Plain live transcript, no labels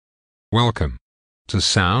Welcome to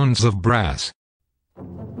Sounds of Brass.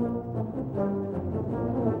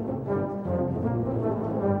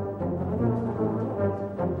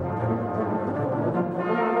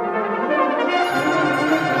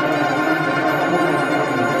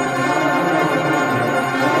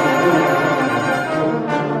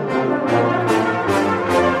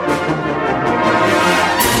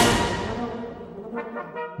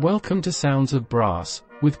 Welcome to Sounds of Brass,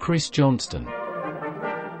 with Chris Johnston.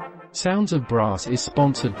 Sounds of Brass is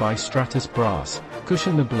sponsored by Stratus Brass.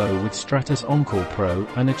 Cushion the blow with Stratus Encore Pro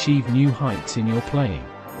and achieve new heights in your playing.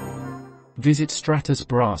 Visit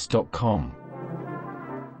stratusbrass.com.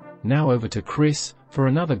 Now over to Chris, for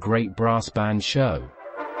another great brass band show.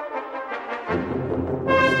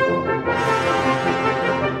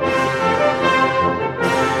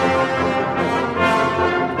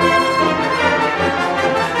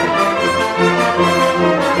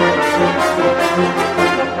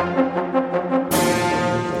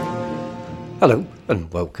 Hello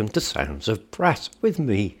and welcome to Sounds of Brass with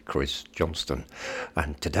me, Chris Johnston.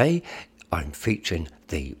 And today I'm featuring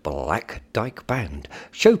the Black Dyke Band,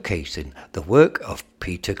 showcasing the work of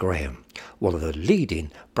Peter Graham, one of the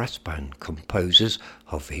leading brass band composers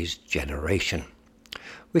of his generation.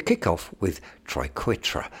 We kick off with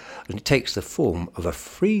Triquetra, and it takes the form of a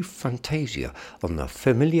free fantasia on the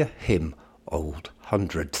familiar hymn Old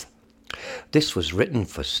Hundredth. This was written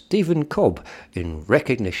for Stephen Cobb in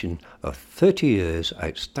recognition of 30 years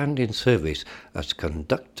outstanding service as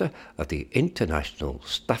conductor of the International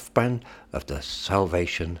Staff Band of the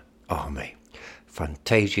Salvation Army.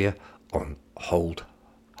 Fantasia on Old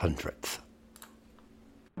Hundredth.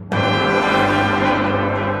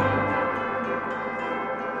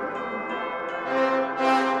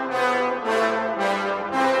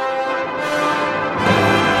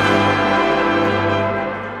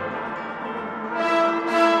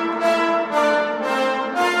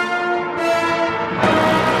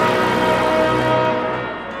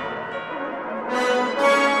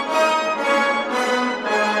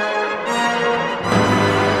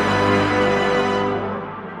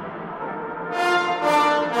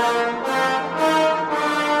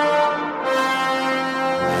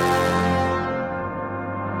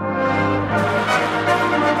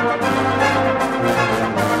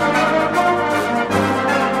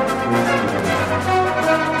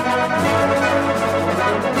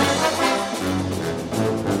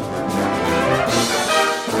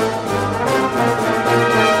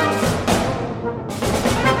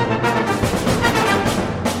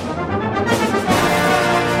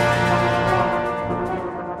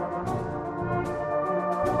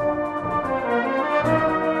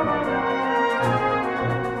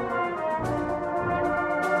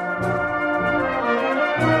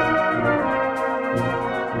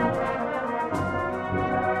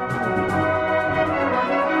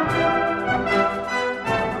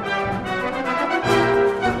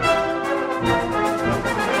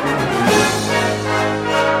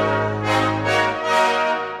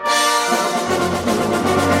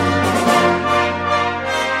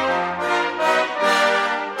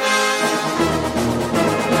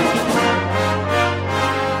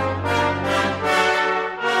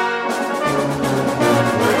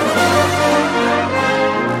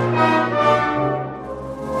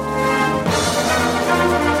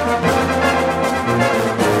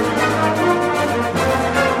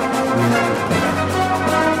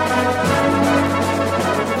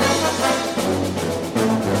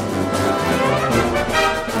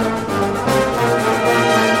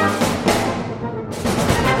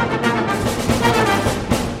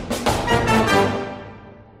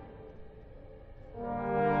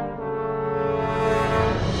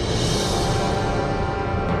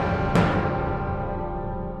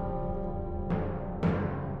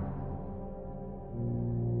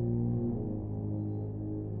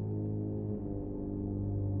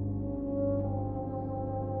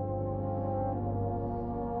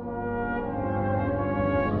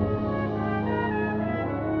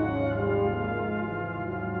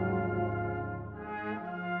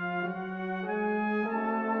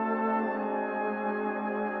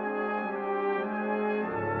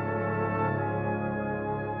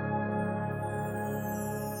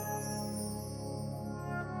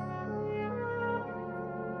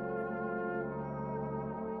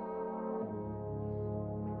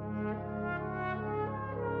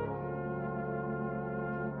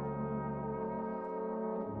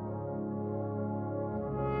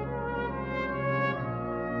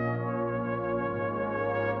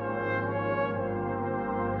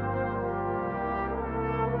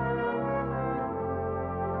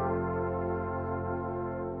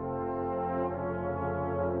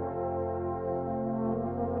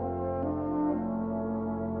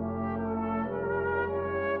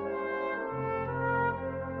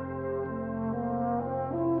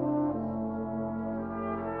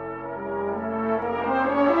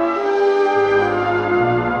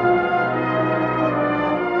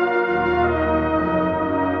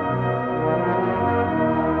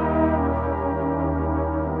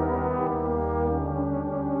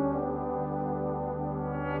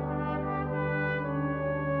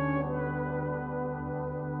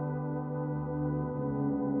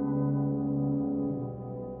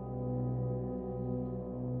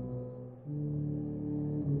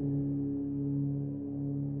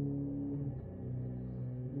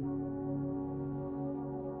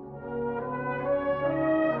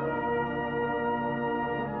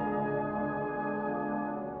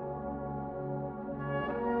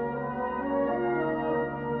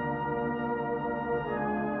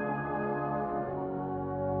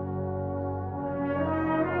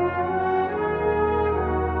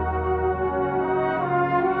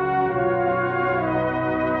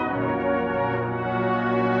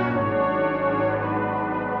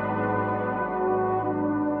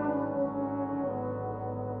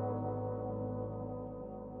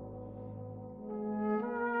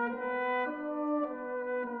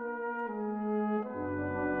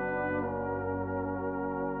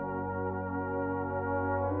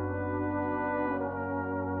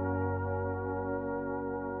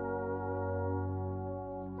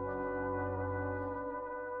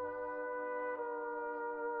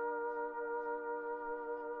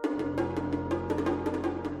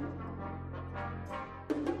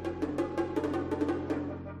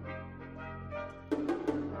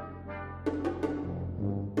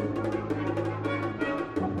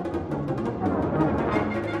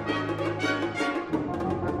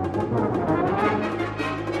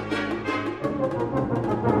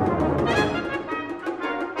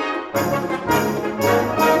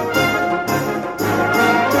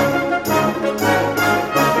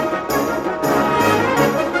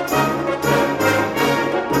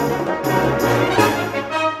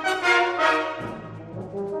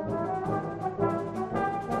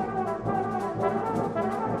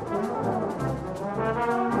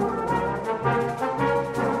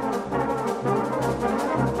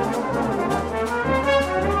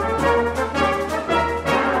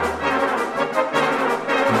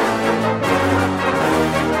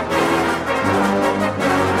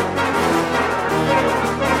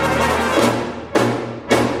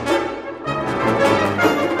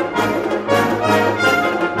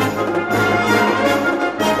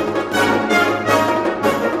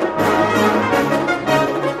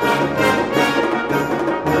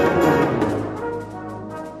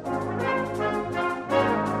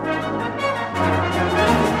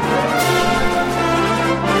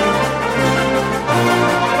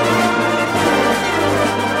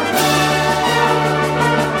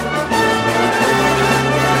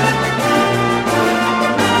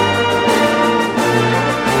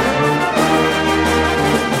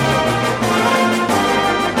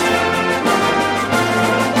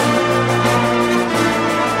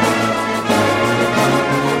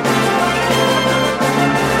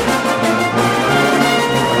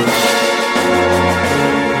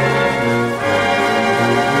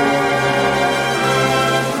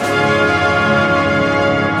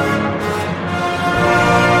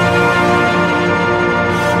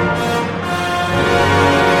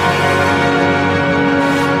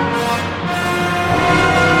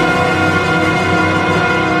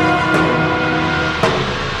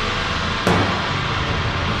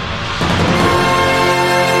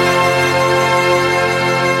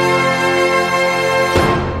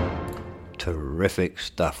 Terrific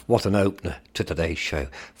stuff. What an opener to today's show.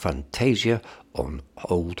 Fantasia on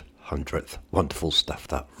Old 100th. Wonderful stuff,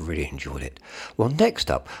 that. Really enjoyed it. Well,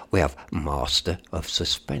 next up we have Master of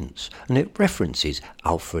Suspense, and it references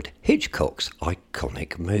Alfred Hitchcock's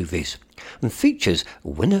iconic movies and features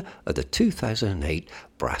winner of the 2008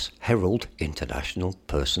 Brass Herald International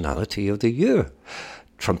Personality of the Year,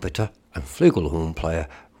 trumpeter and flugelhorn player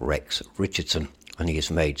Rex Richardson. And he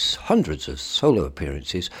has made hundreds of solo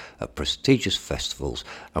appearances at prestigious festivals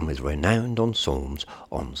and with renowned ensembles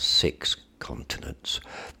on 6 continents.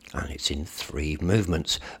 And it's in 3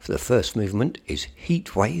 movements. The first movement is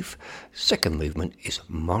Heatwave, second movement is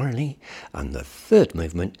Marley, and the third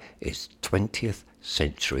movement is 20th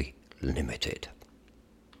Century Limited.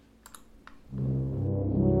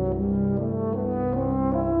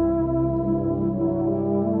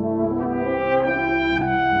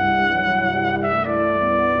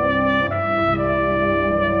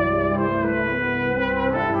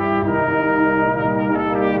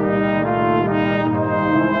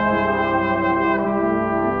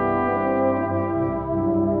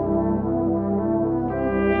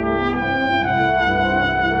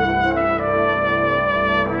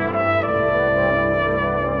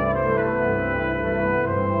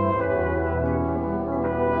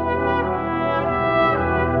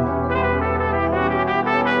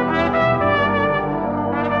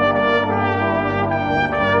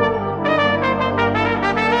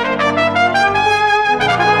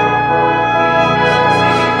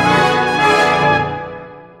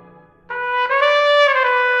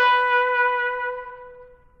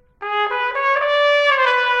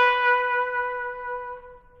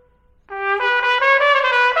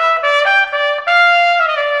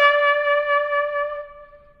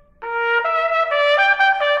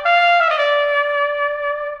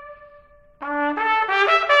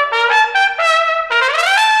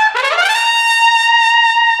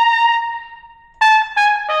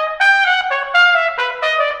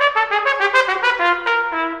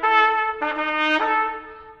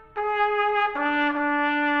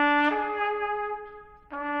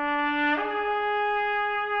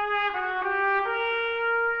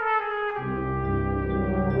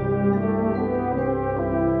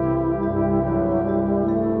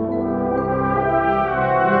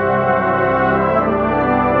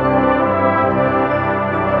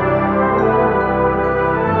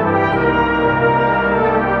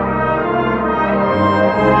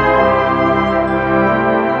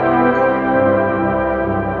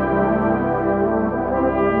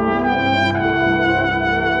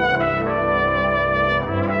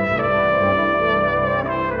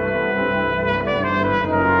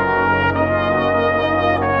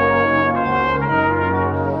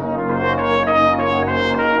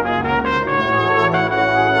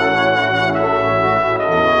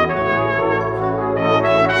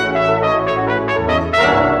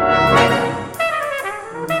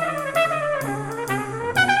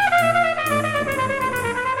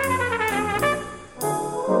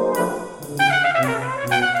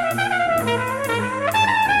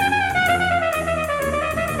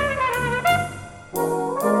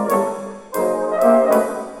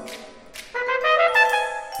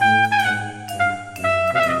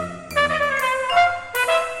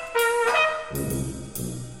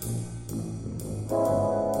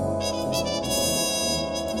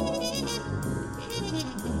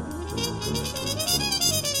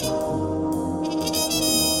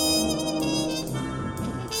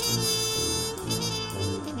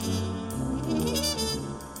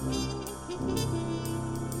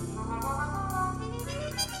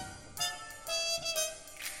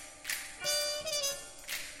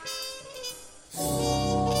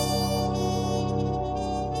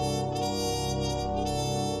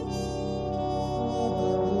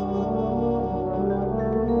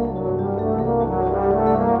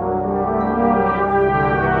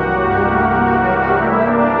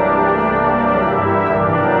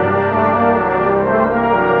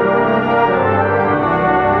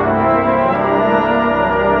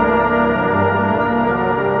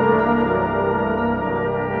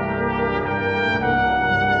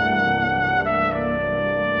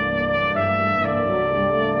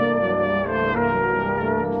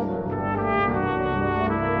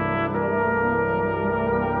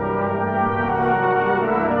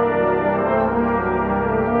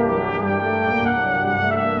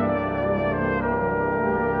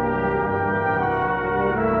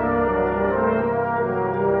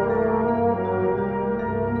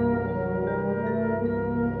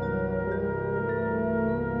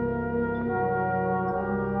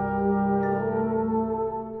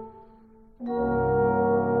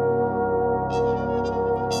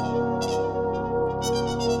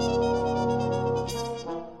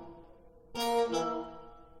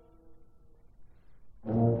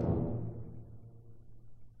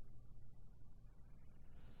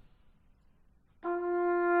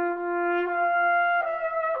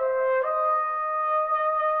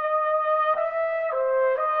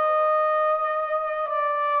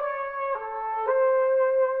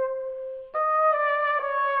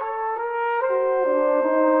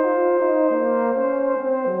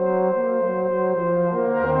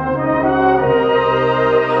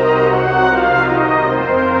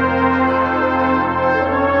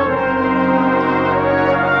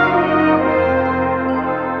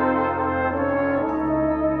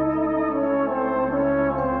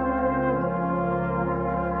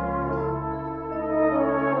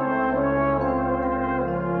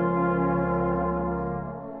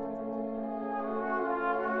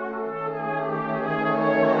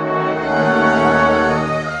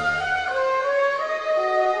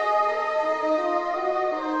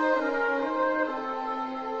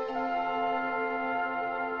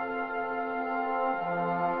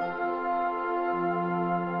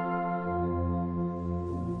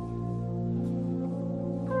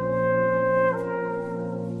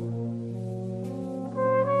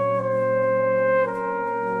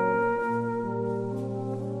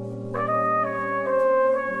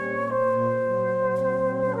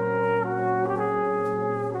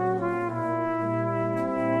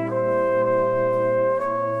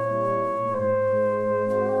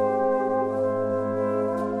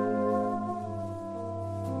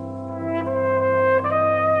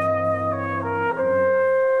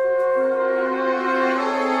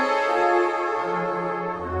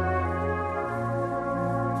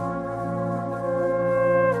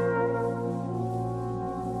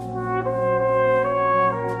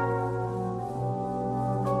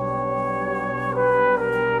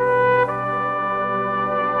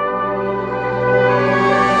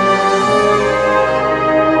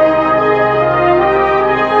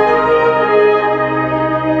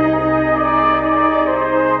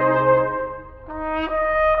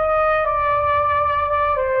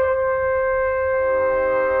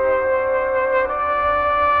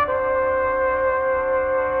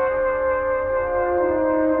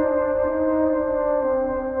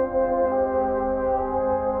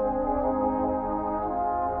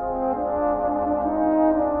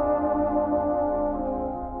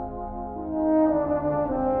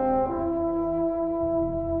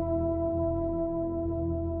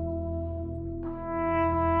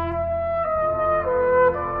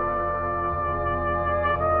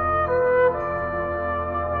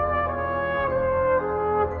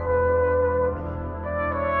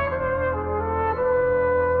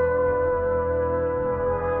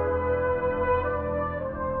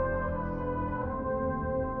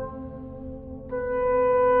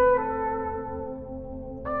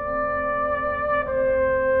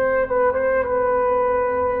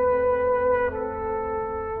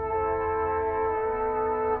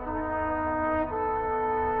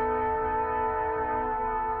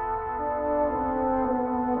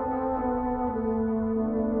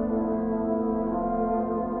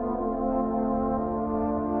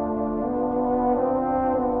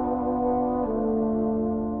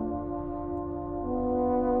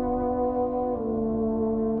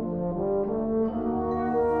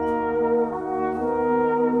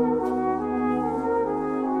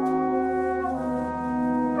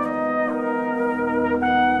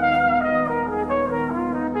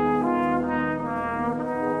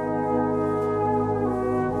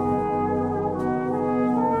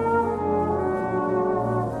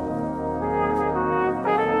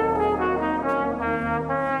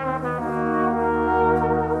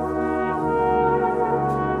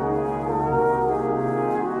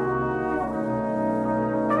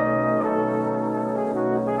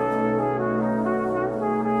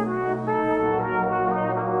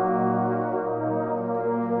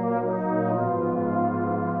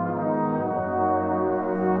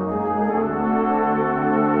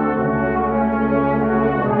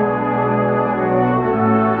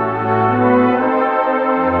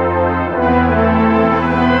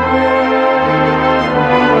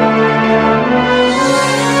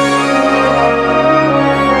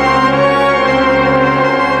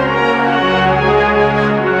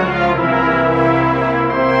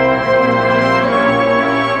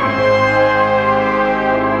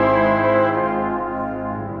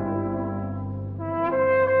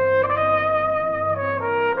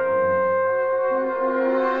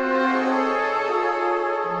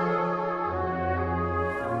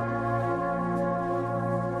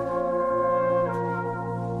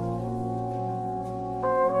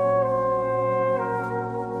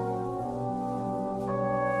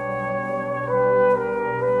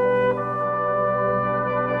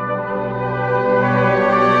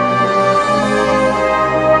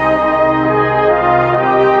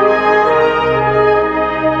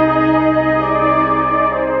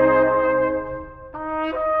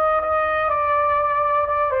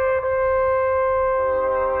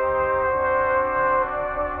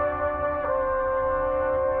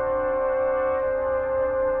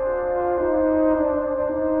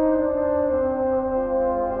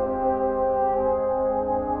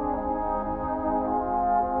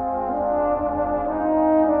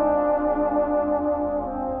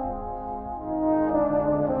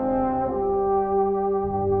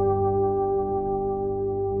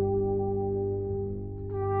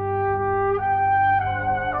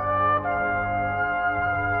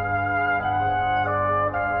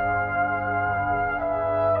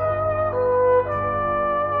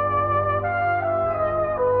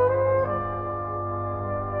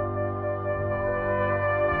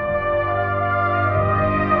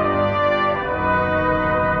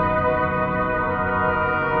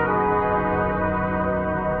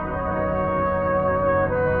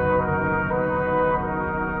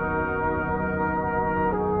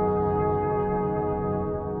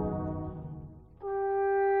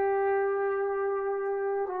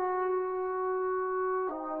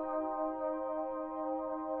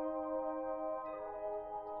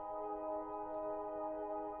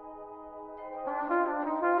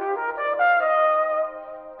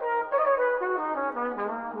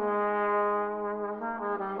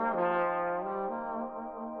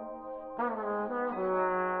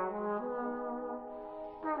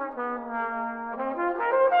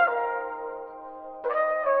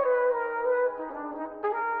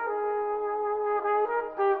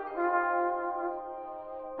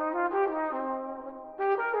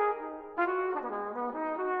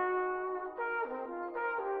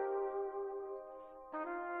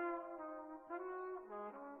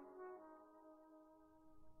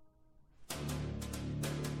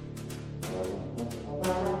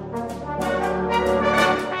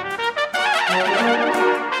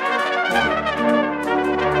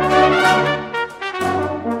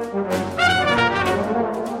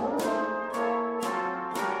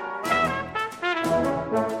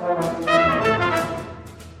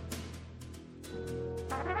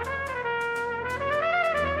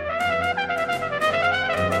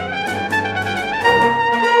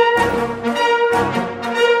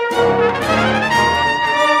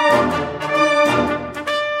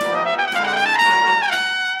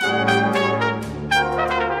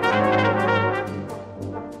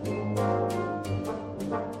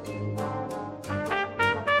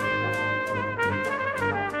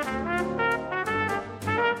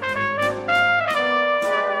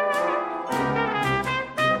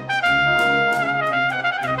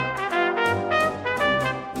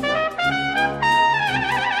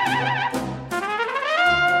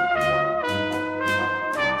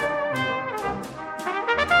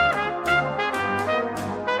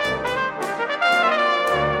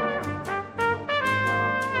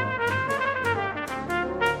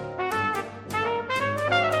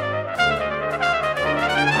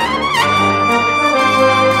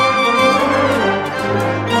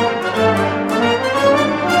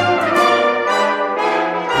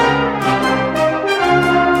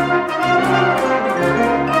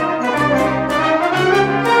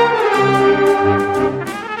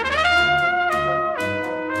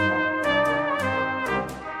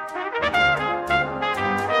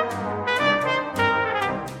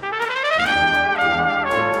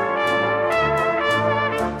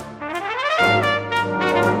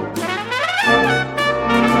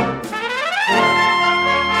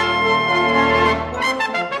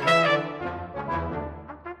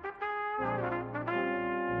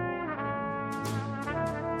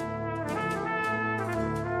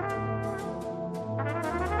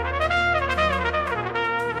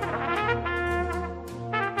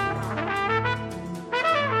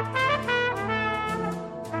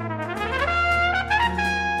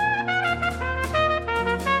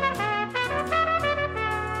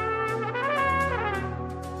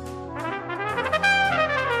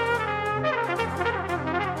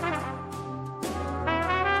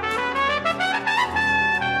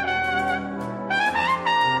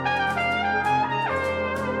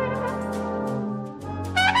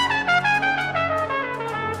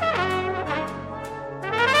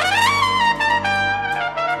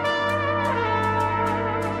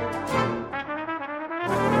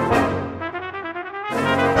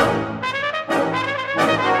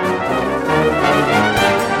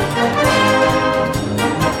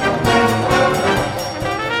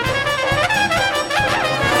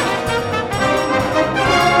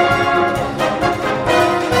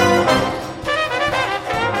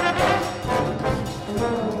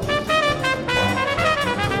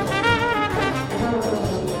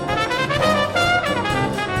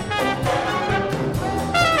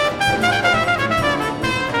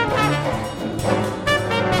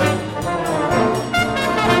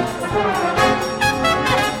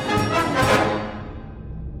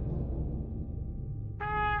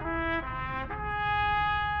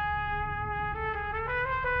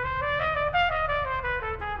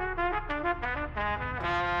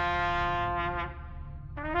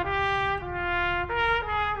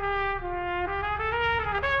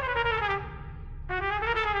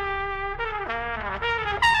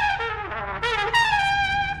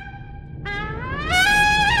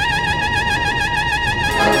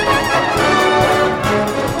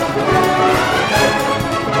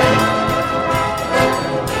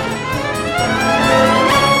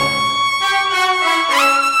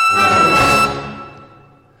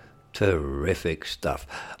 Terrific stuff.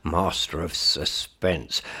 Master of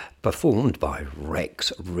Suspense, performed by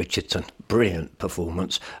Rex Richardson. Brilliant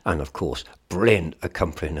performance, and of course, brilliant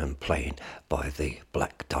accompanying and playing by the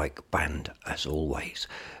Black Dyke Band, as always.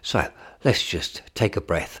 So, let's just take a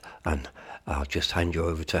breath, and I'll just hand you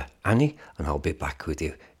over to Annie, and I'll be back with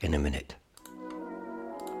you in a minute.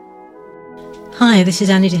 Hi, this is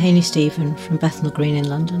Annie Dehaney-Stephen from Bethnal Green in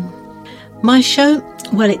London. My show,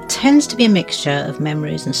 well, it tends to be a mixture of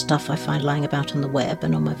memories and stuff I find lying about on the web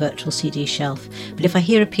and on my virtual CD shelf, but if I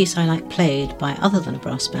hear a piece I like played by other than a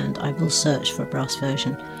brass band, I will search for a brass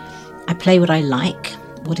version. I play what I like,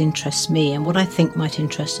 what interests me, and what I think might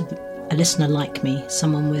interest a listener like me,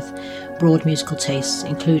 someone with broad musical tastes,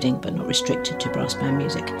 including but not restricted to brass band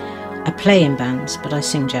music. I play in bands, but I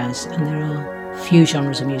sing jazz, and there are few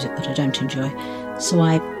genres of music that I don't enjoy. So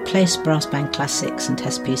I place brass band classics and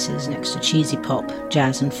test pieces next to cheesy pop,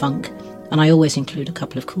 jazz and funk, and I always include a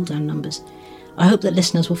couple of cool-down numbers. I hope that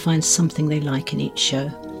listeners will find something they like in each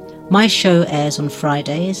show. My show airs on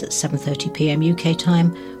Fridays at 7:30pm UK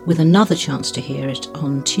time, with another chance to hear it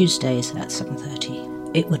on Tuesdays at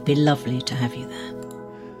 7:30. It would be lovely to have you there.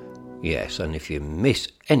 Yes, and if you miss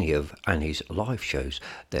any of Annie's live shows,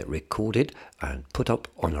 they're recorded and put up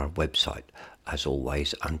on our website, as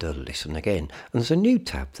always, under Listen Again. And there's a new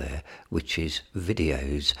tab there, which is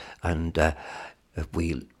videos, and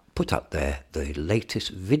we put up there the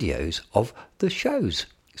latest videos of the shows.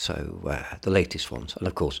 So the latest ones, and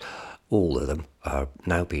of course, all of them are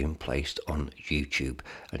now being placed on YouTube,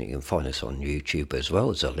 and you can find us on YouTube as well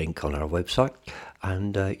as a link on our website,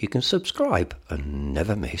 and you can subscribe and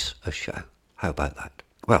never miss a show. How about that?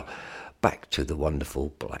 Well, back to the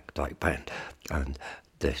wonderful Black Dyke Band and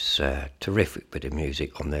this terrific bit of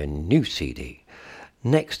music on their new CD.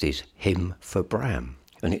 Next is Hymn for Bram,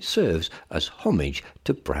 and it serves as homage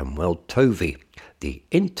to Bramwell Tovey, the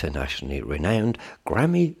internationally renowned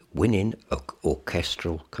Grammy-winning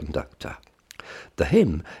orchestral conductor. The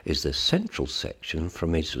hymn is the central section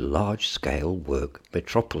from his large-scale work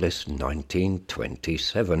Metropolis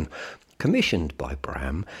 1927, commissioned by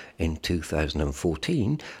Bram in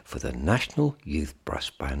 2014 for the National Youth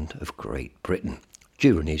Brass Band of Great Britain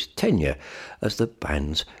during his tenure as the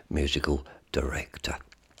band's musical director.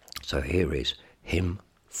 So here is Hymn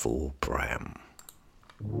for Bram.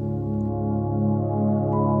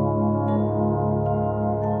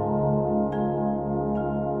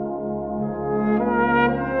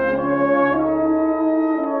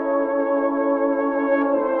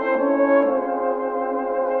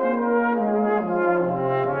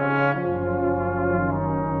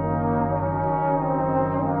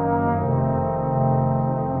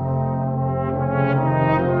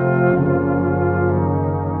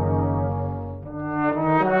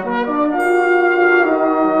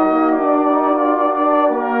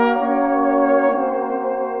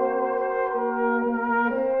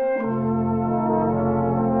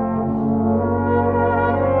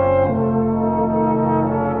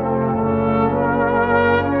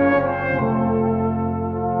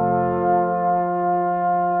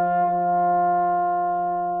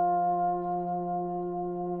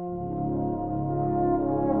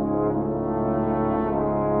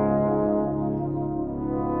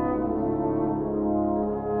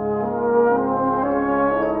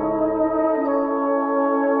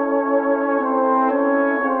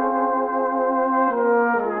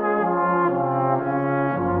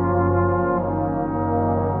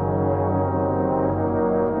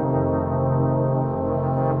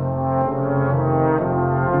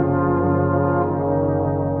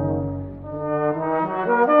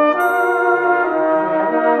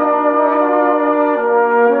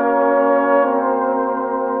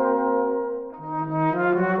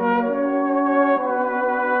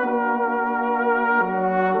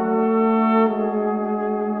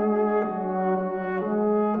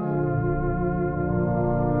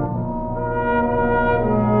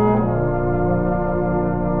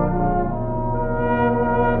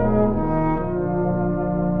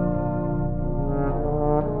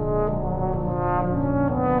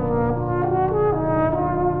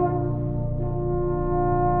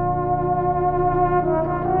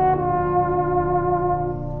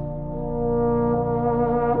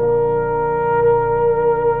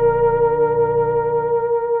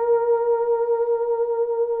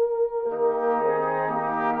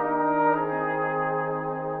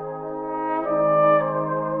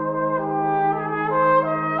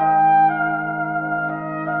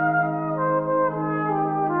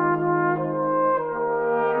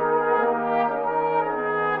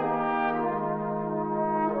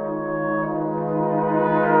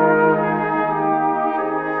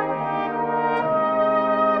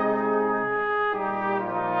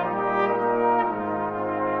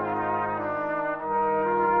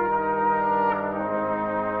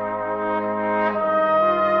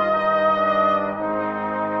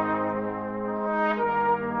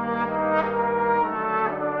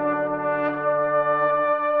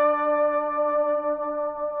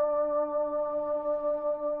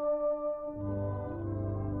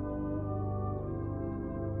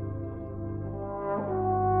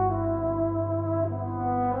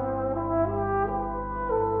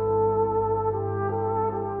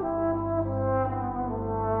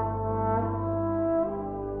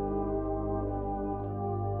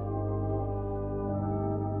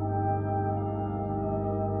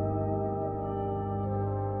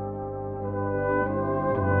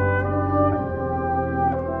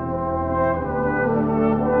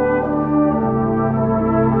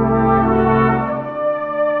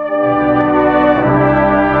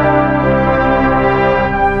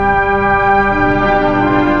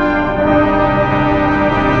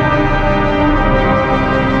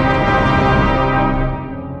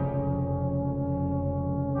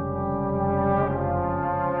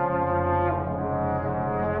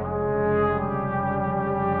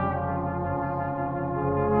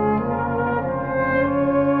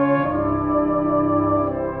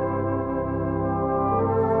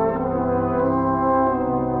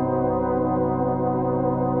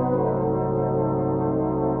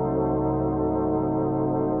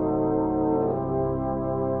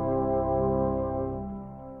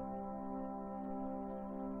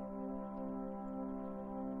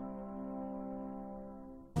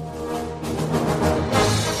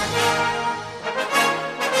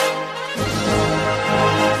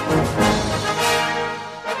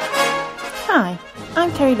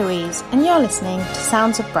 Brass, and you're listening to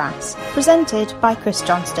Sounds of Brass, presented by Chris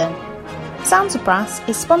Johnston. Sounds of Brass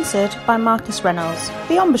is sponsored by Marcus Reynolds,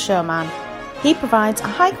 the embouchure man. He provides a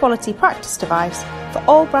high-quality practice device for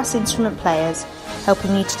all brass instrument players,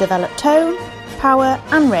 helping you to develop tone, power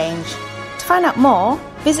and range. To find out more,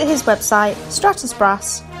 visit his website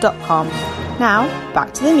stratusbrass.com. Now,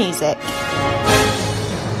 back to the music.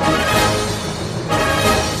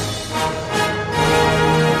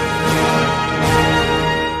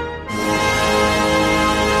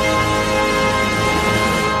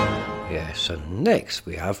 Yes, and next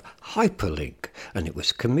we have Hyperlink, and it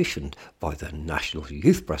was commissioned by the National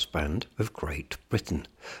Youth Brass Band of Great Britain,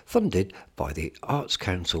 funded by the Arts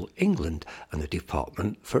Council England and the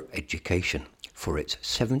Department for Education for its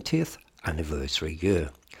 70th anniversary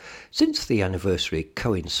year. Since the anniversary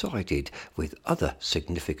coincided with other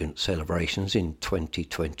significant celebrations in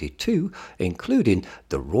 2022, including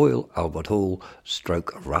the Royal Albert Hall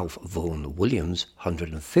 / Ralph Vaughan Williams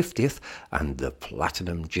 150th and the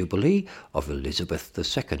Platinum Jubilee of Elizabeth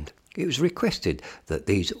II, it was requested that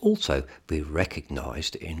these also be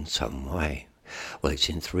recognised in some way. Well, it's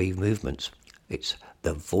in 3 movements. It's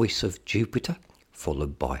The Voice of Jupiter,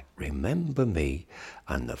 followed by Remember Me,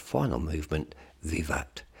 and the final movement,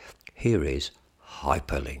 Vivat. Here is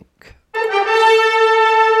Hyperlink.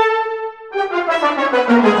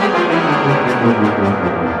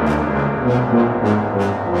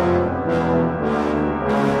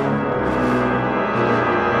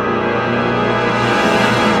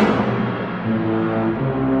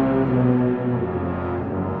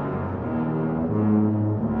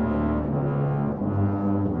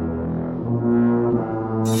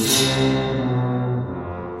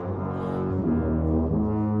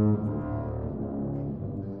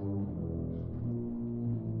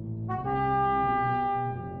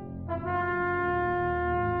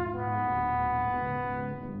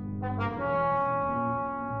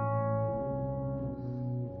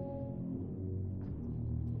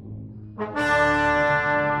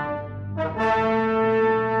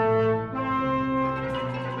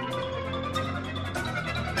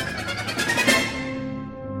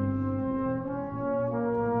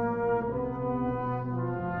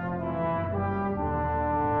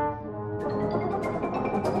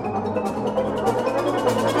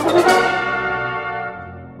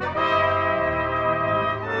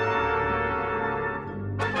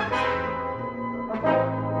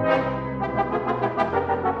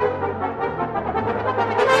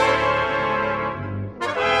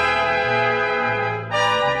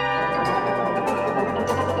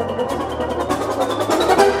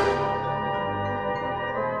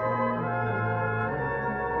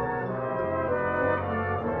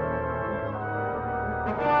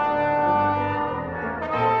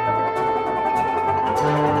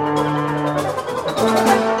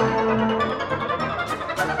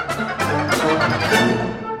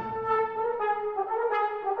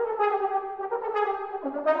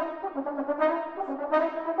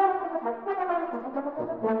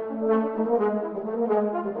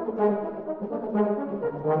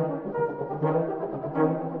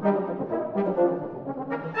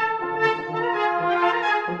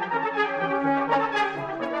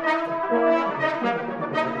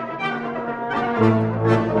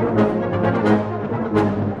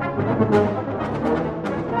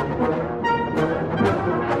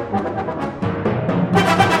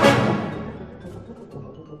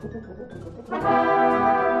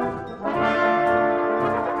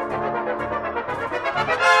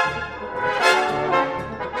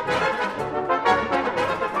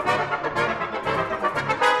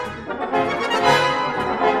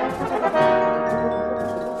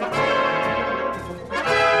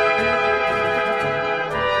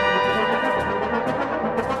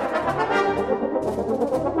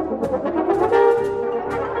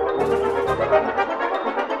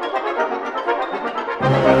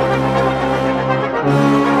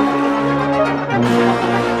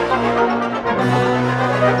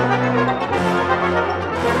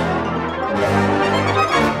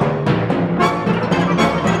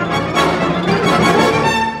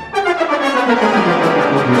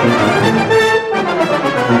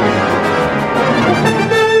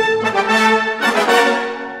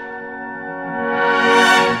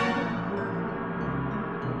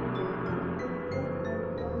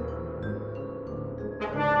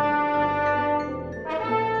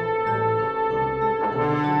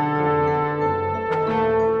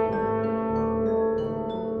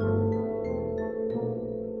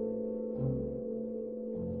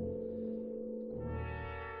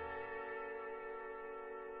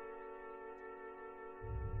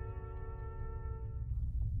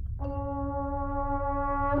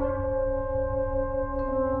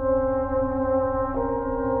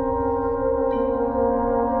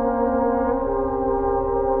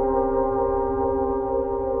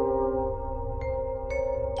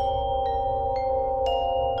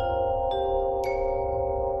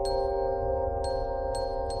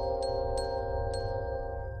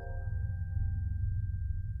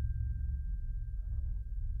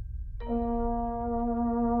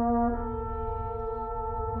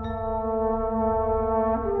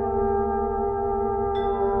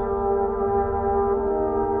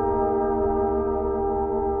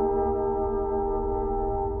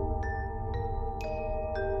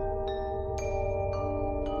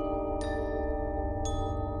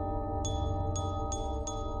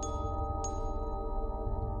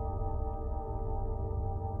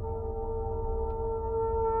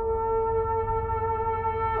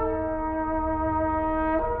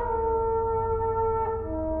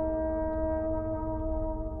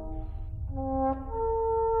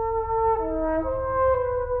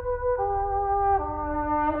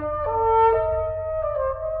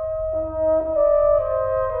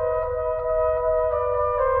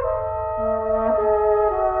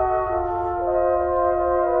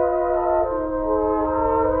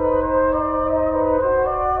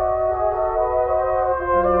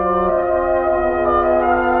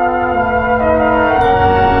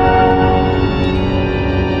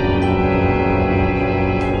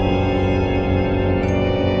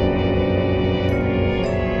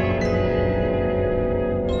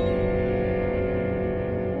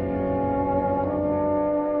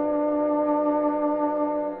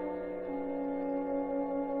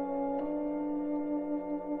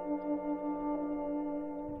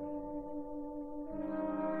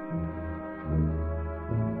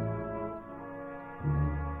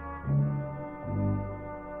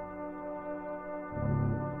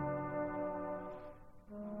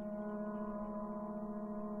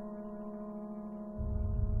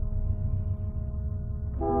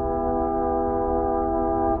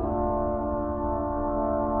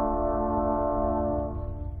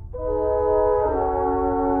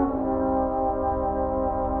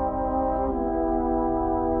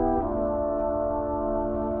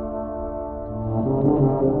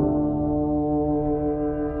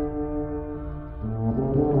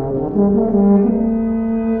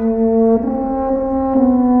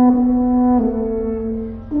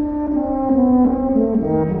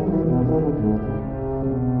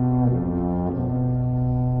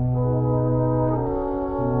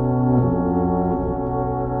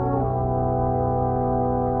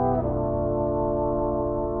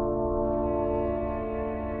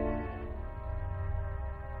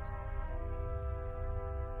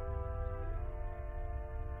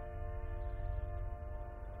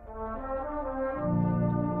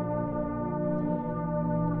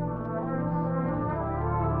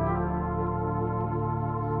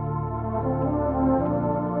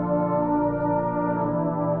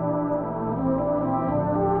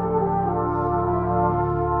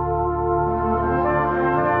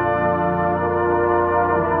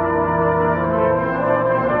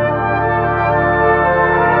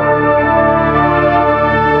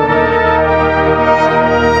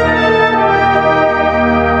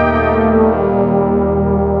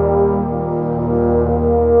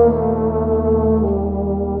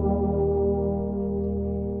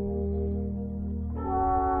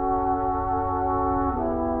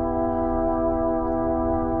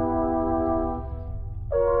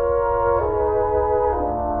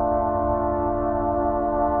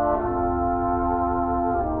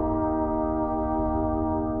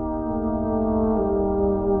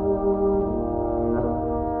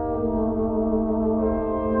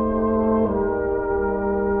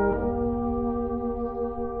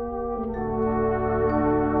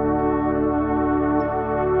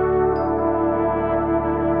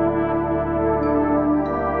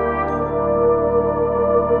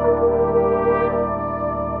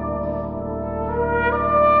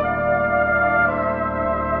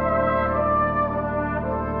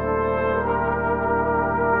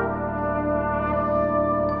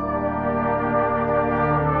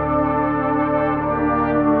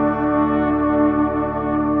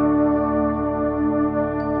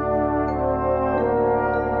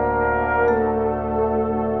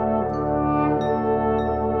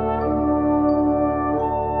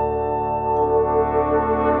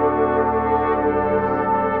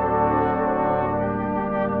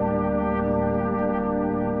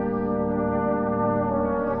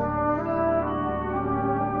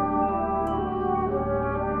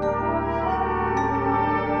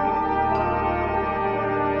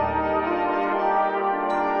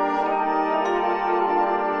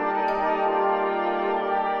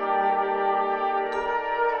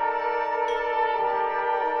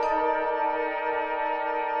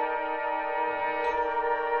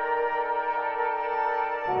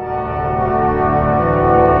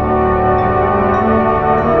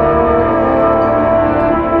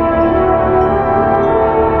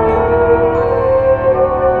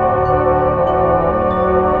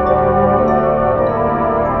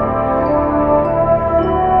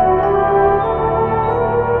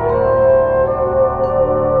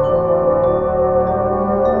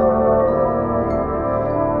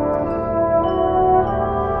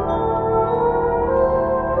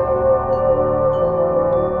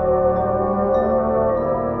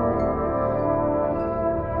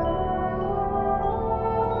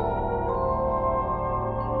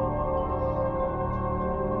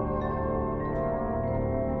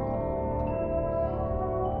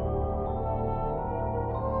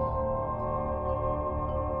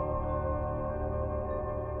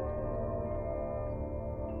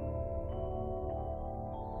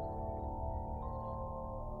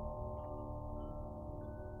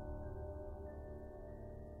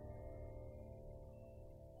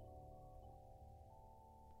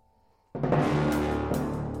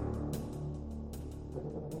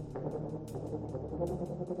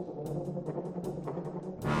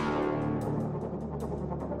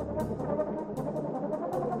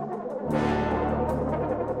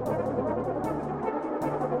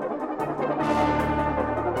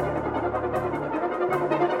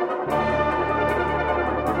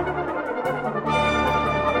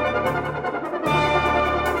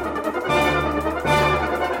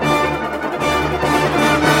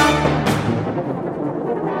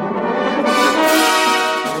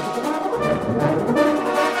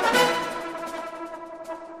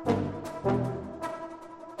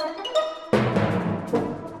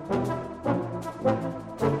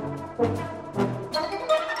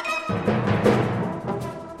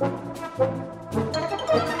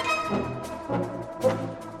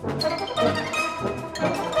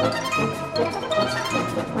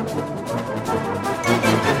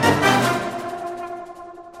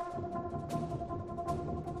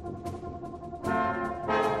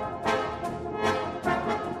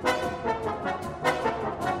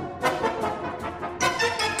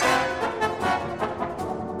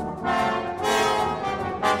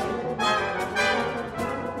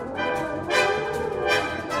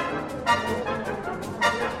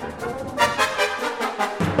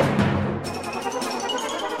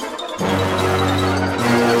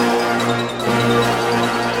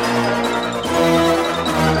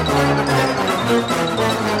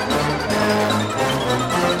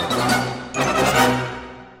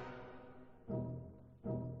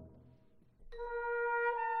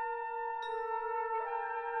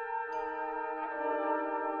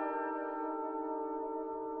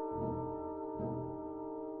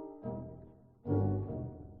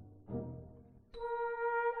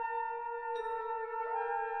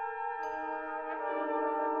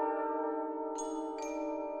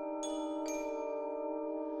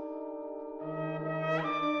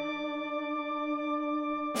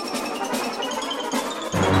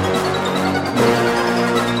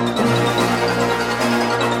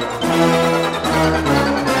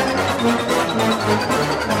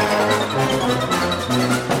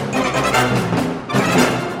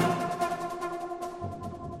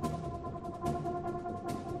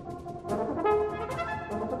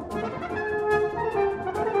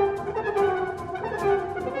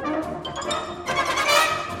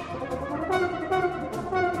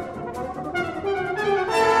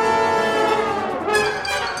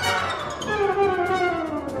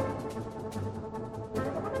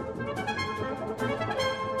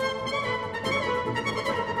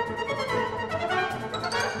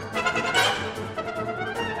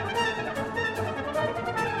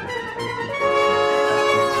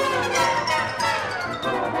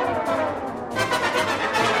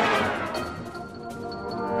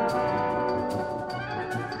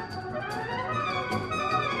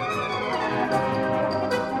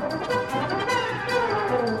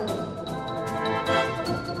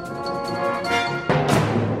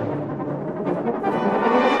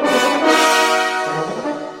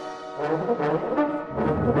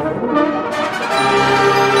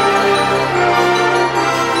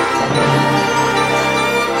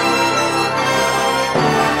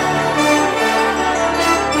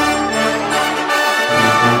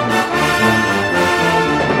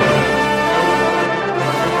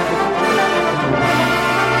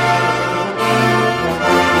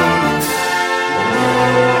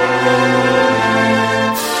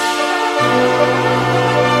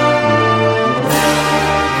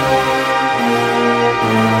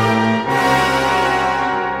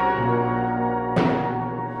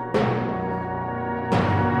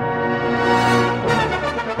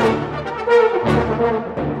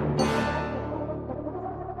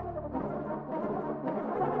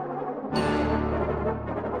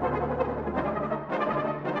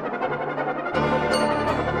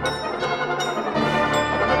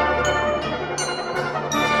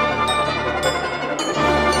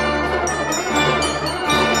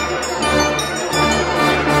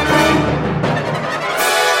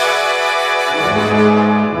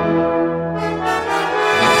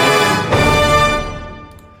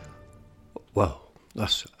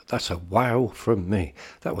 That's a wow from me.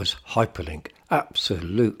 That was Hyperlink.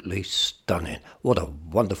 Absolutely stunning. What a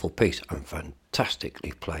wonderful piece, and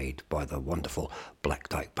fantastically played by the wonderful Black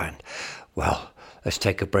Dyke Band. Well, let's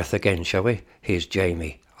take a breath again, shall we? Here's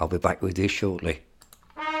Jamie. I'll be back with you shortly.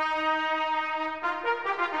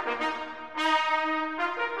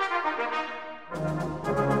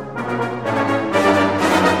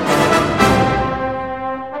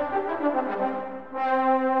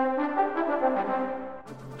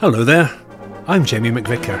 Hello there, I'm Jamie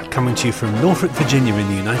McVicker, coming to you from Norfolk, Virginia in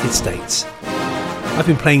the United States. I've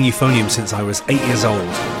been playing euphonium since I was 8 years old,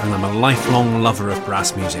 and I'm a lifelong lover of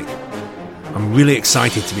brass music. I'm really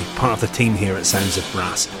excited to be part of the team here at Sounds of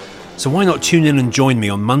Brass, so why not tune in and join me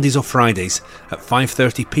on Mondays or Fridays at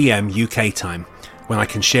 5:30 p.m. UK time, when I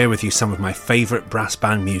can share with you some of my favourite brass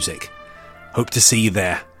band music. Hope to see you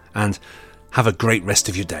there, and have a great rest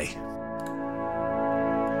of your day.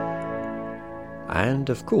 And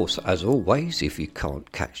of course, as always, if you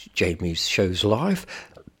can't catch Jamie's shows live,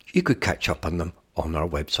 you could catch up on them on our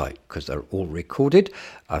website, because they're all recorded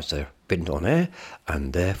as they're been on air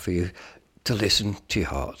and there for you to listen to your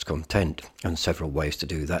heart's content. And several ways to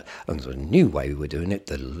do that. And there's a new way we're doing it.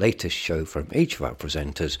 The latest show from each of our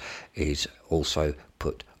presenters is also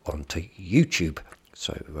put onto YouTube.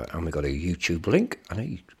 So, and we've got a YouTube link and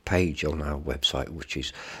a page on our website, which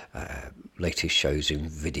is latest shows in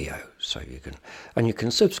video. So you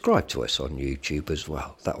can subscribe to us on YouTube as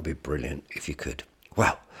well. That would be brilliant if you could.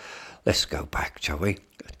 Well, let's go back, shall we,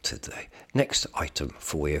 to the next item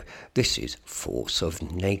for you. This is Force of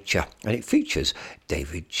Nature, and it features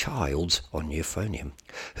David Childs on euphonium,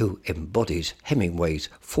 who embodies Hemingway's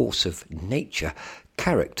force of nature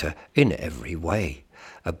character in every way.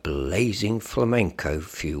 A blazing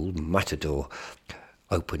flamenco-fueled matador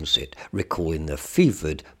opens it, recalling the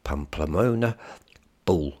fevered Pamplona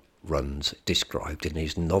bull runs described in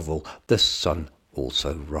his novel The Sun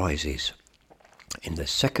Also Rises. In the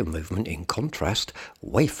second movement, in contrast,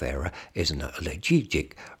 Wayfarer is an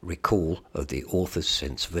elegiac recall of the author's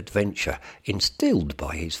sense of adventure, instilled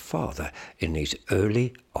by his father in his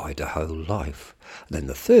early Idaho life. Then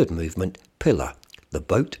the third movement, Pillar, the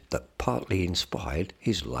boat that partly inspired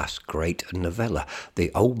his last great novella,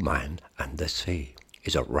 The Old Man and the Sea,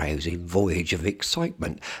 is a rousing voyage of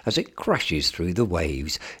excitement as it crashes through the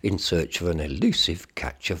waves in search of an elusive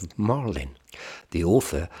catch of marlin. The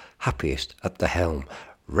author, happiest at the helm,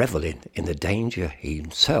 revelling in the danger he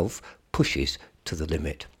himself pushes to the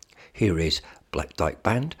limit. Here is Black Dyke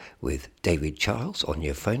Band with David Childs on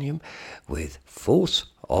euphonium with Force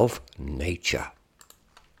of Nature.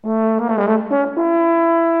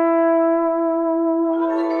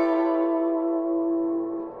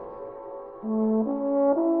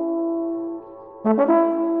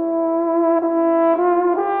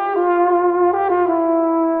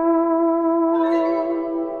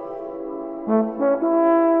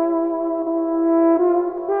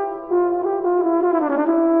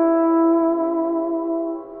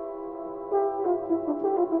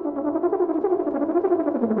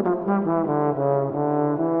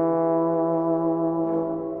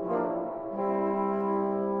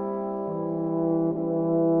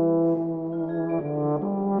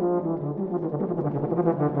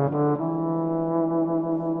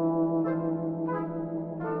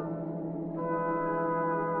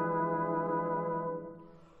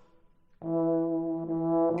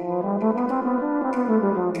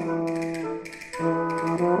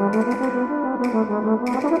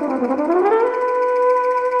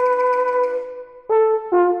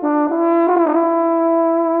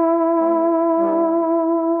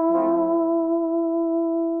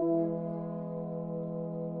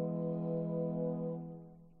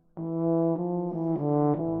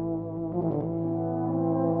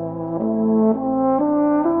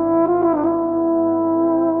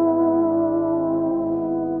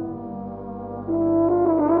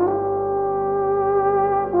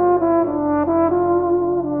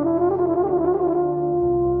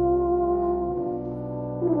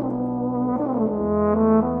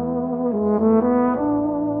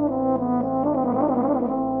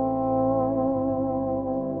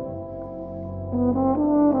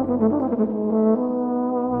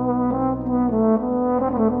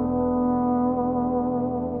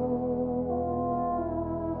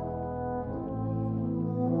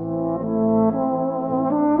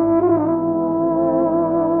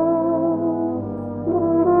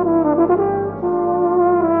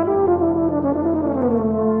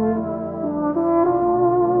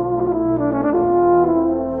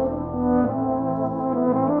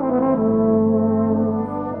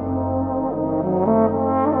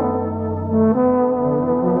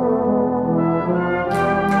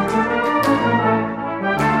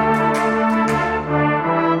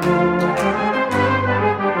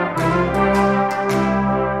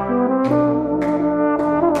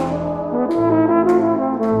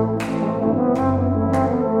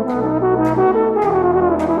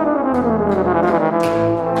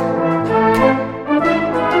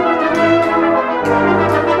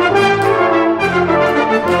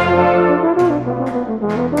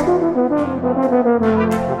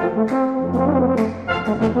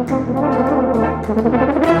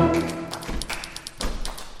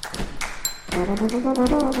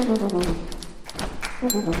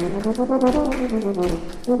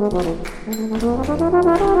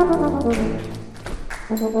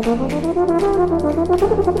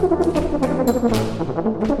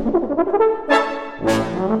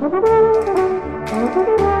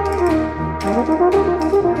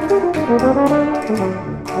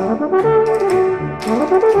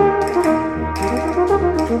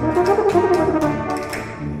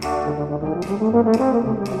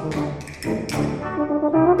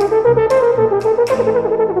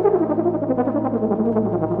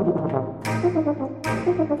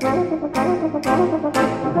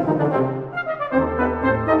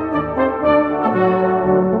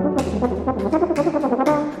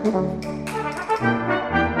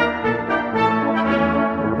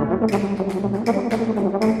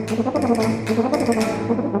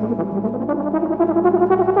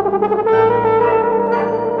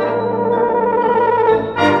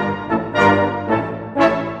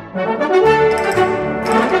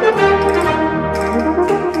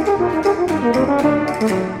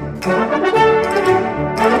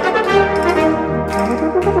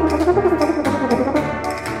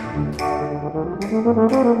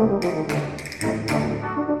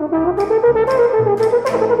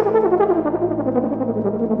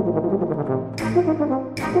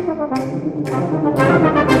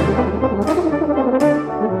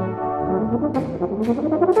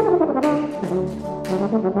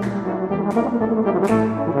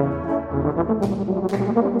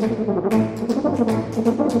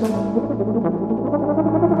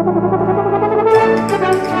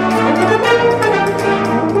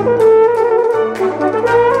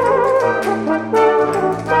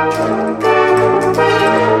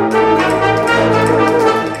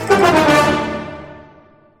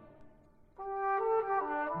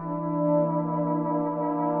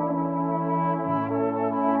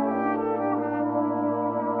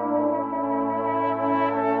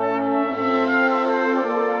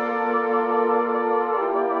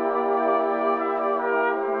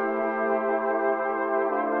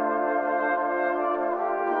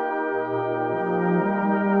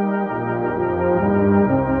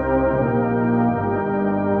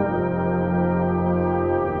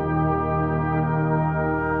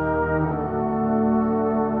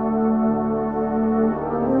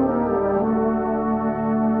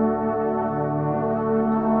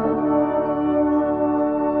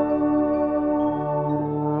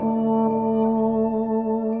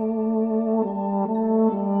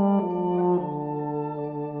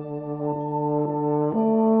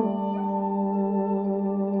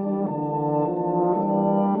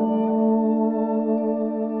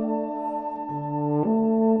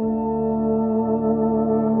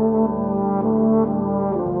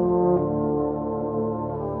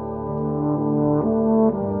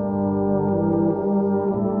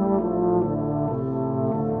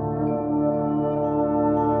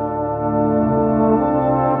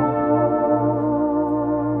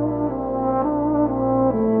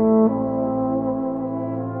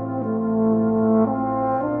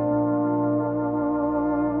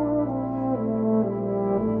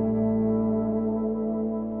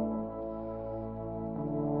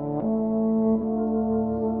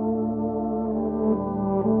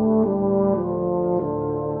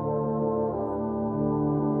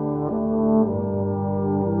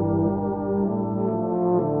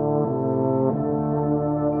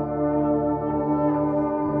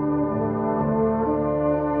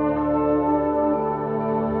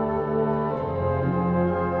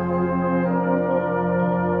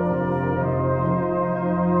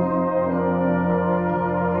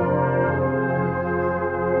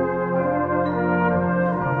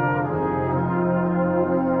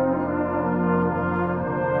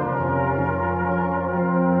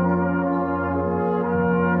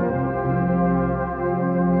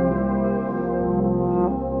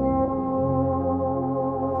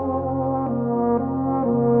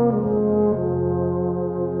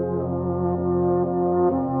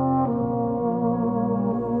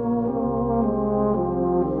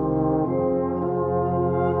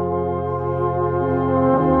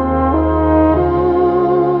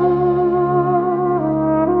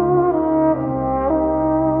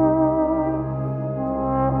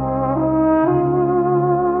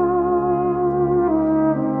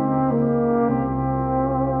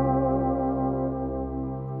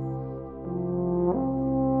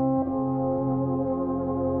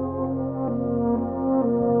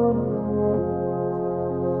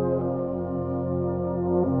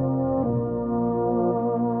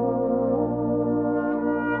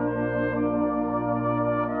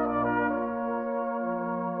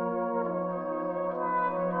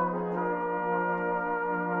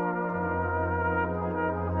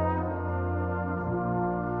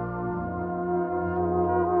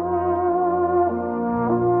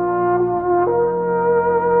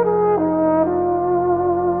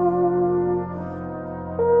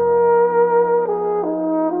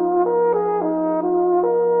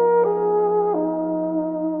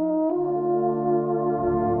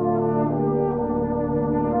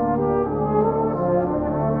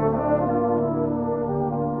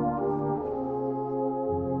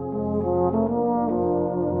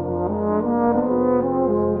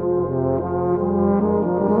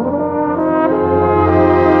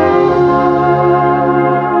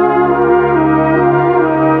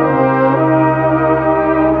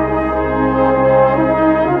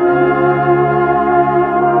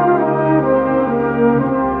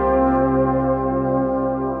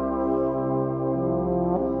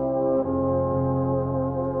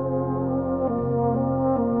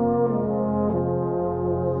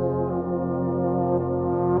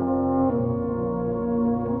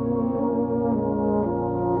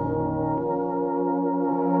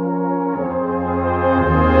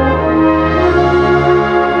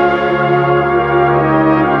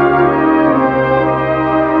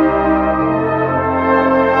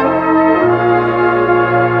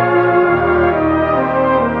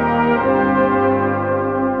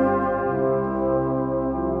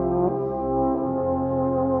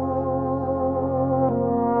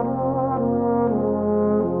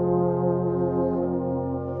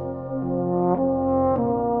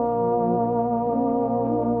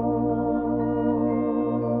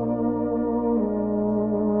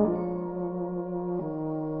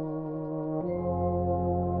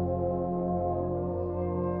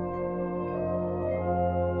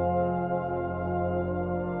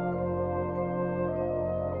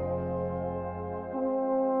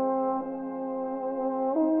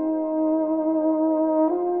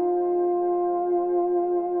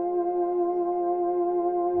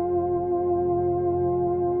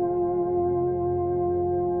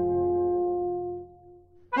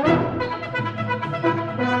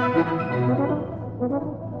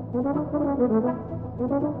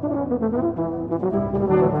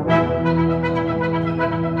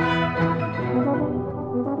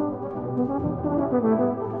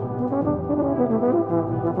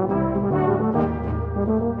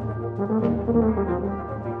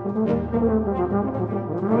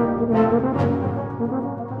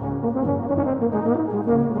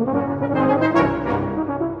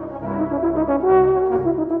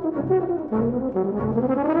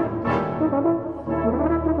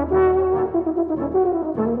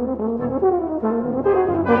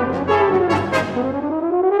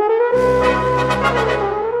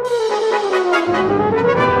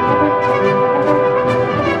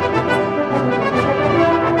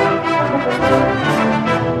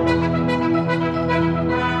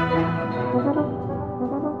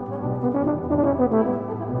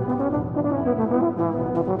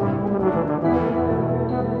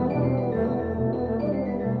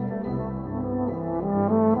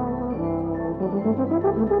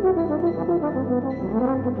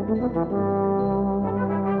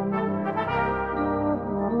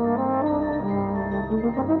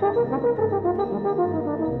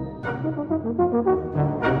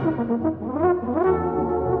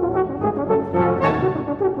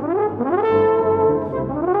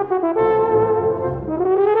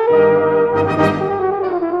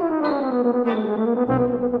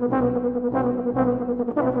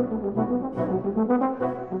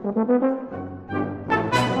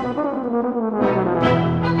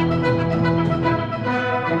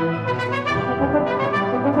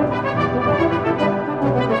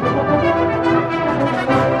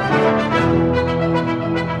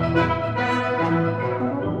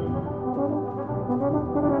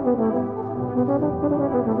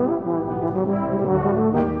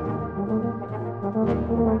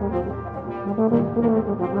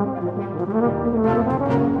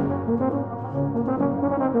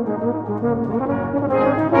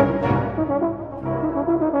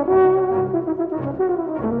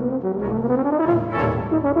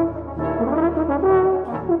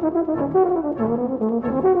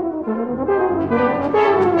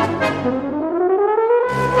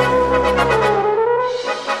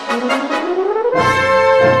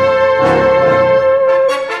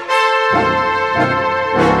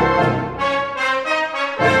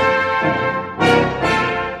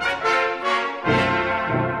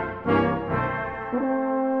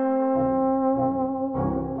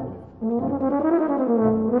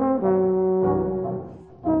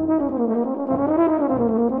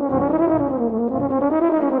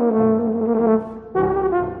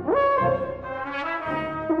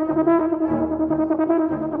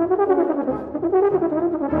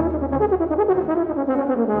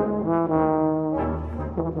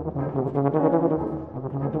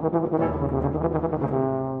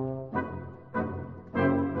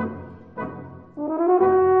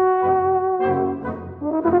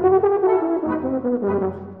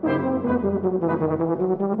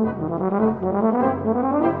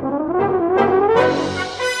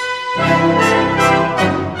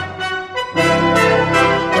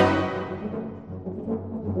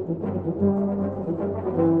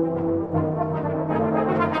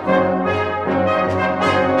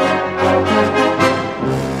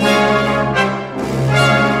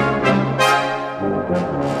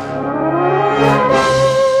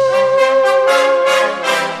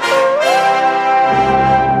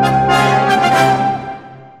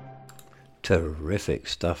 Terrific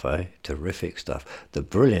stuff, eh? Terrific stuff. The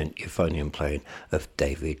brilliant euphonium playing of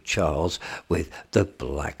David Charles with the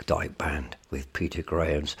Black Dyke Band, with Peter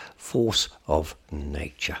Graham's Force of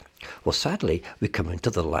Nature. Well, sadly, we're coming to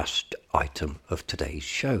the last item of today's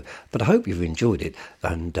show, but I hope you've enjoyed it,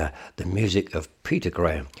 and the music of Peter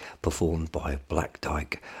Graham performed by Black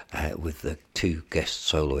Dyke with the two guest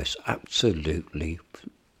soloists, absolutely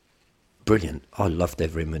brilliant. I loved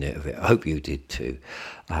every minute of it. I hope you did too.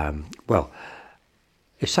 Well,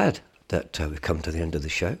 it's sad that we've come to the end of the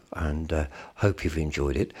show, and hope you've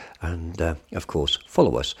enjoyed it. And of course,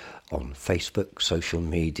 follow us on Facebook, social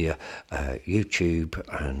media, YouTube,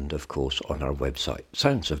 and of course on our website,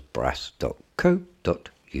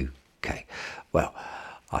 soundsofbrass.co.uk. Well,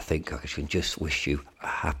 I think I can just wish you a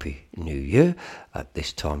happy new year at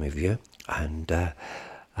this time of year,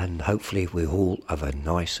 and hopefully we all have a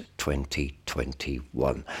nice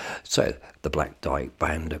 2021. So the Black Dyke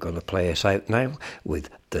Band are going to play us out now with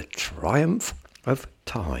The Triumph of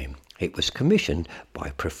Time. It was commissioned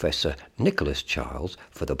by Professor Nicholas Charles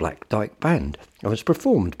for the Black Dyke Band and was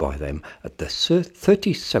performed by them at the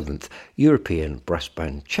 37th European Brass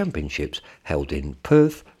Band Championships held in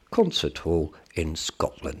Perth Concert Hall in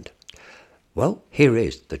Scotland. Well, here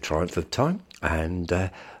is The Triumph of Time, and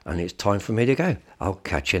and it's time for me to go. I'll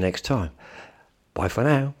catch you next time. Bye for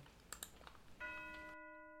now.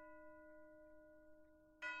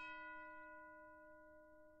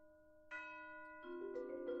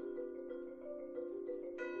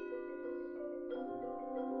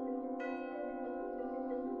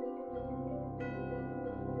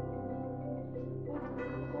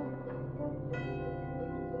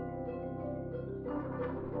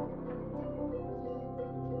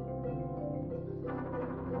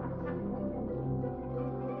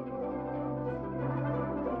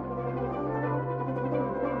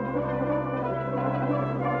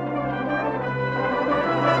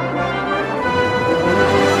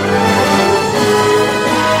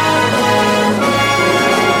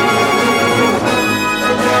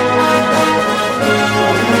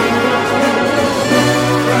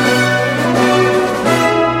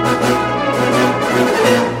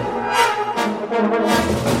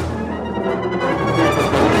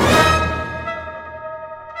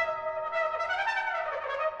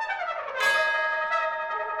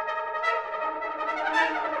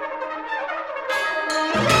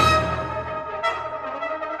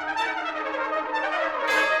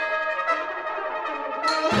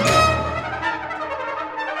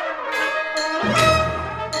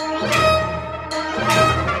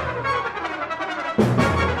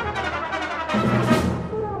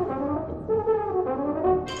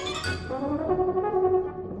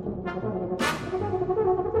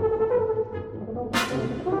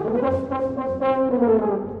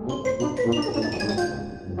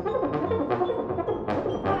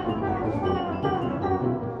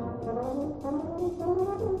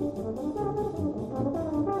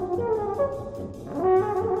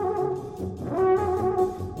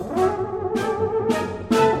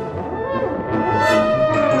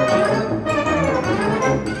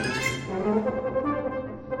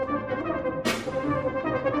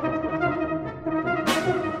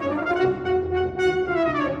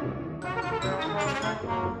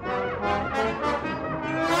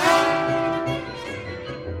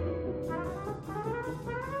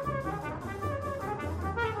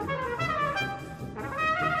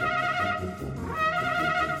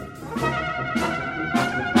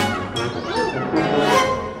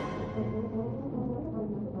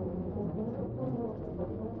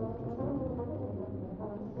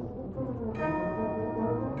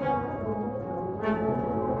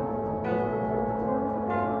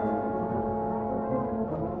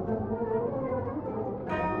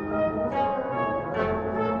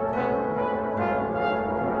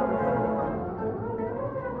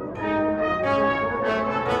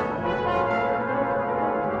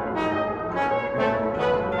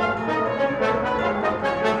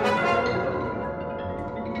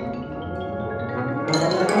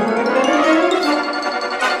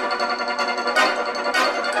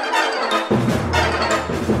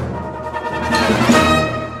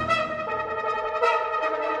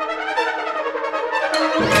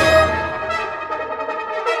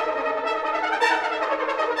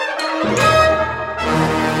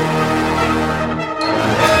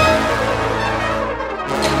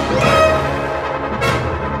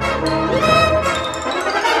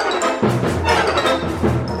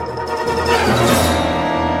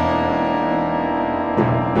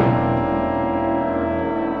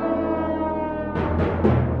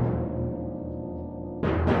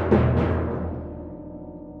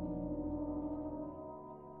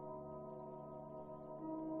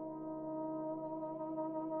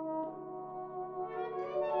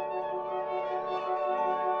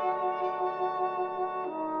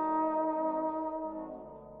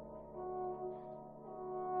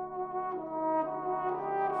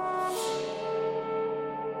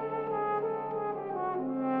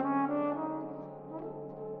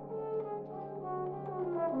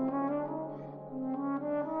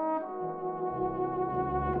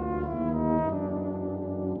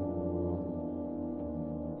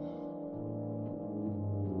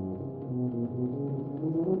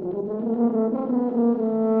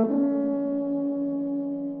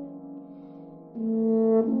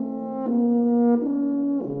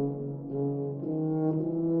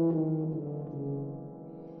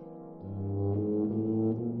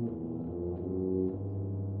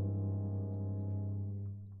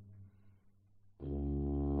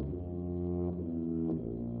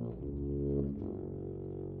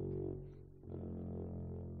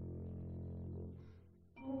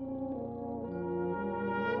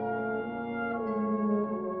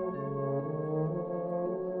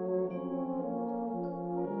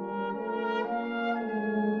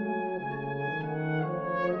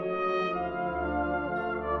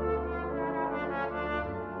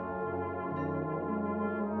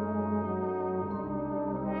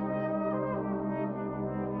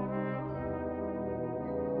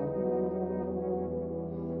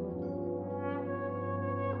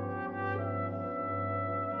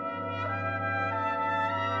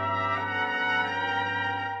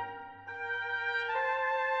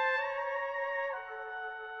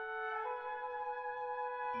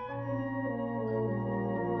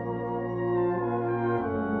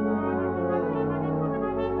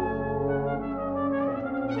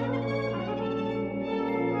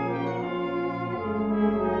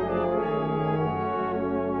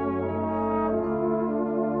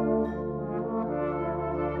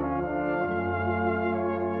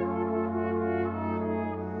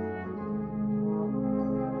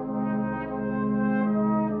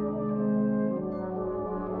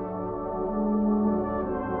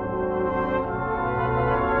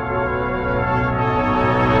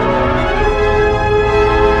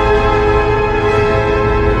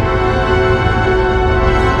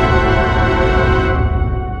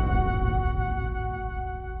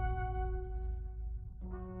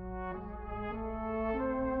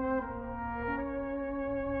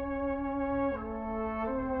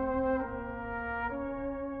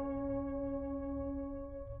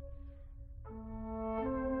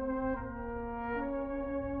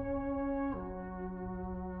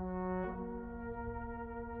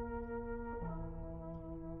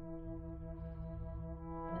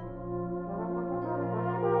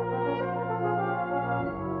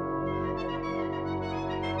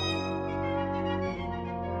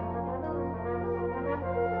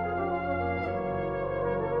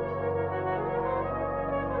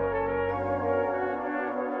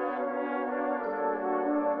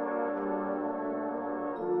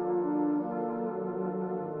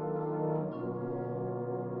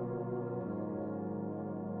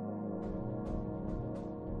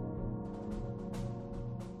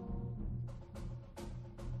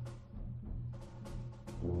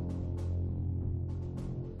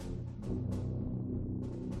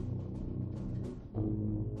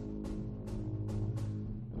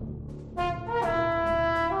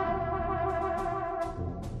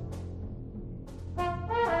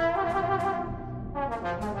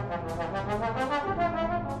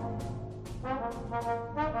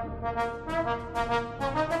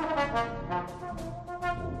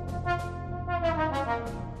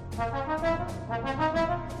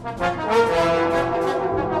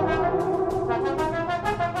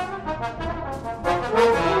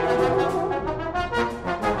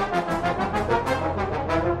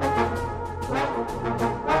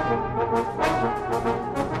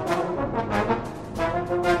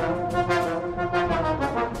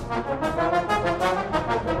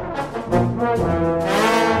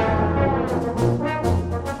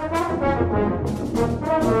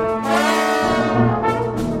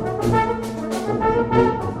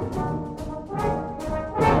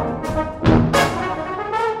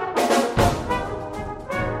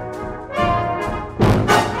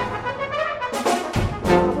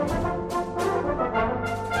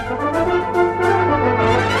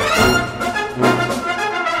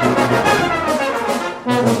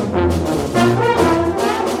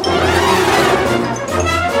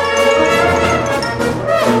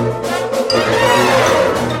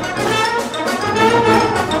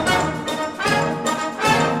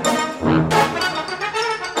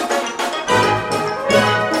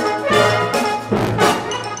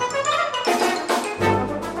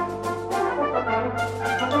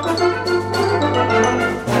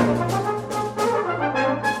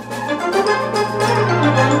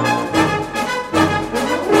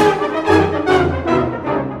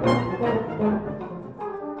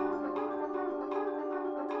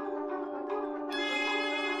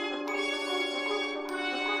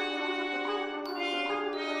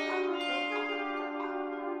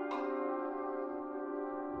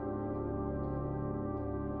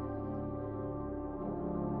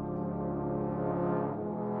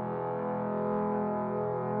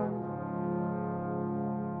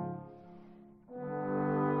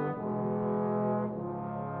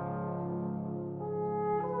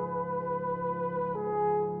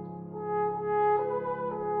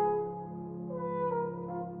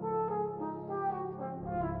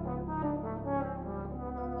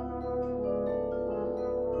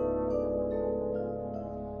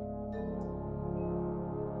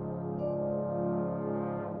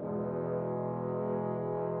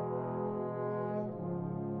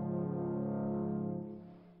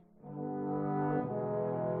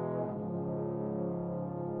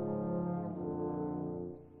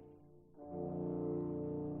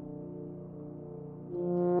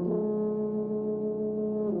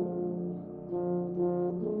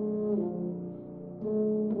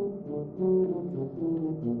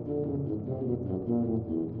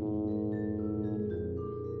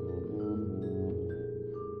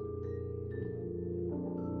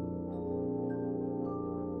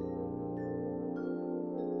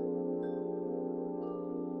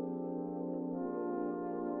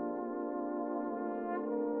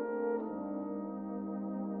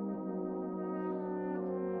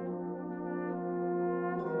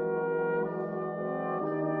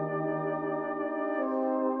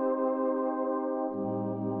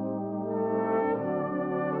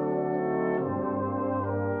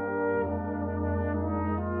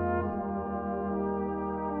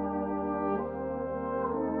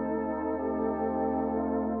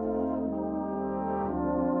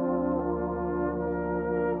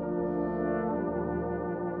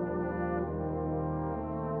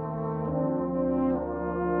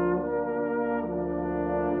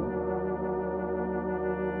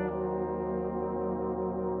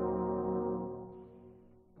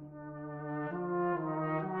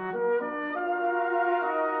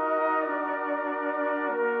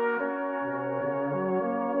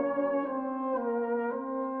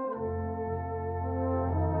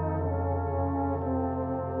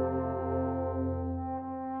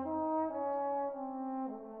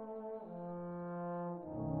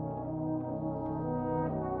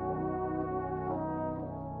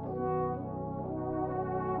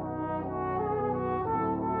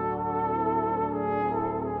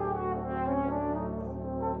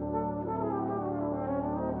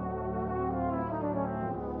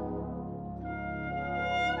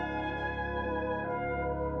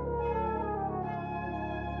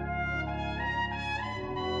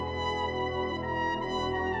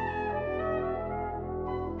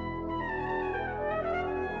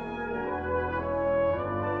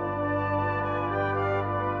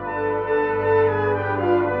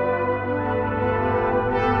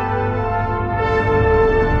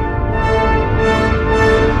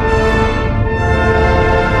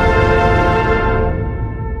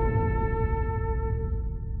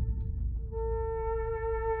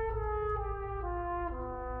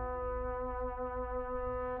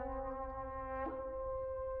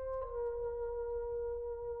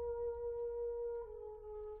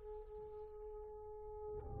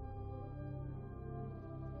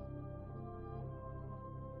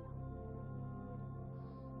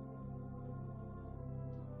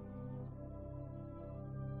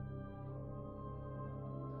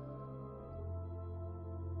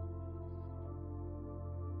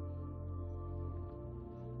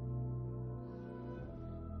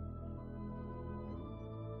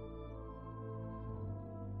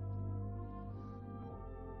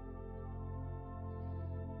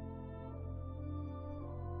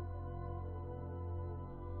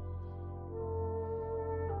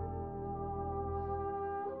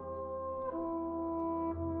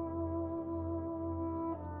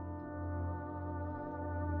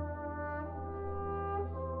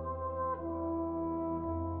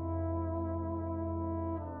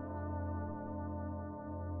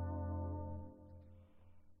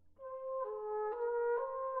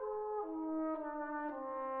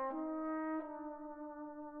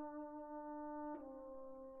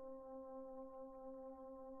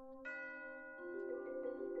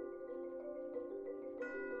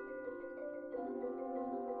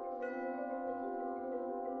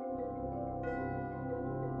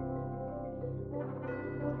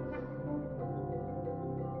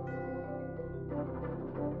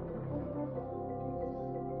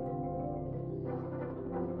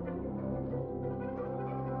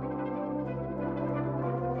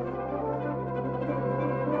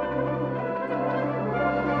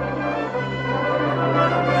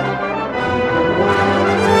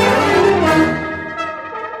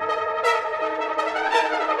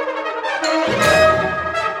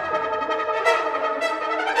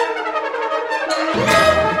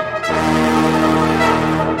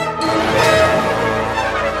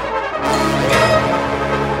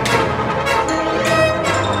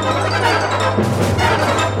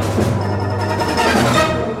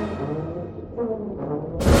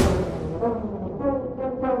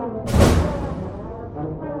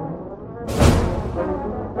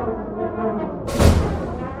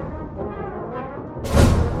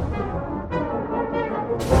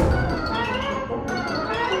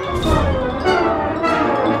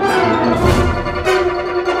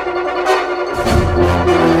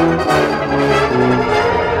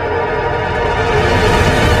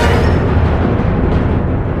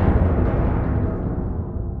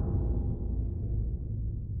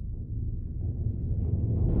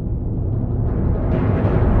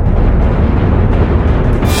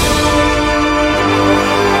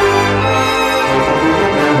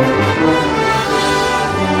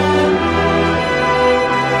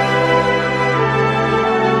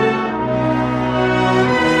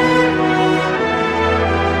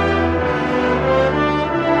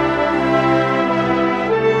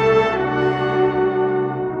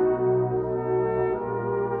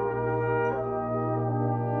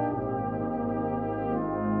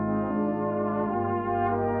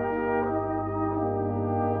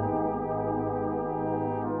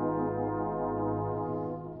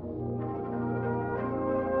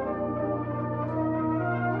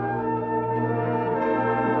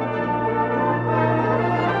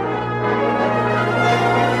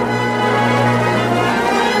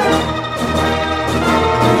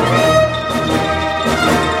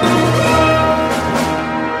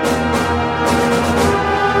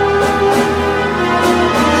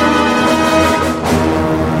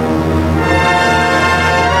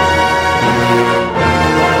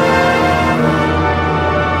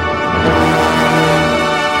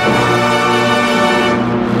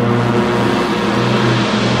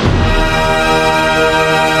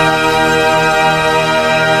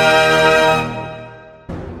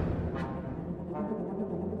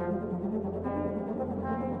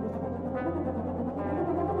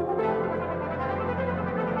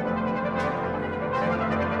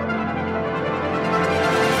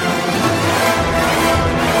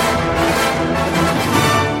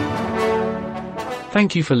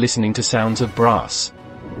 Thank you for listening to Sounds of Brass,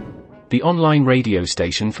 the online radio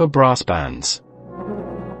station for brass bands.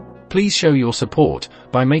 Please show your support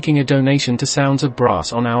by making a donation to Sounds of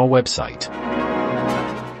Brass on our website,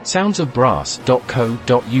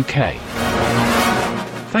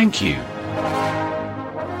 soundsofbrass.co.uk. Thank you.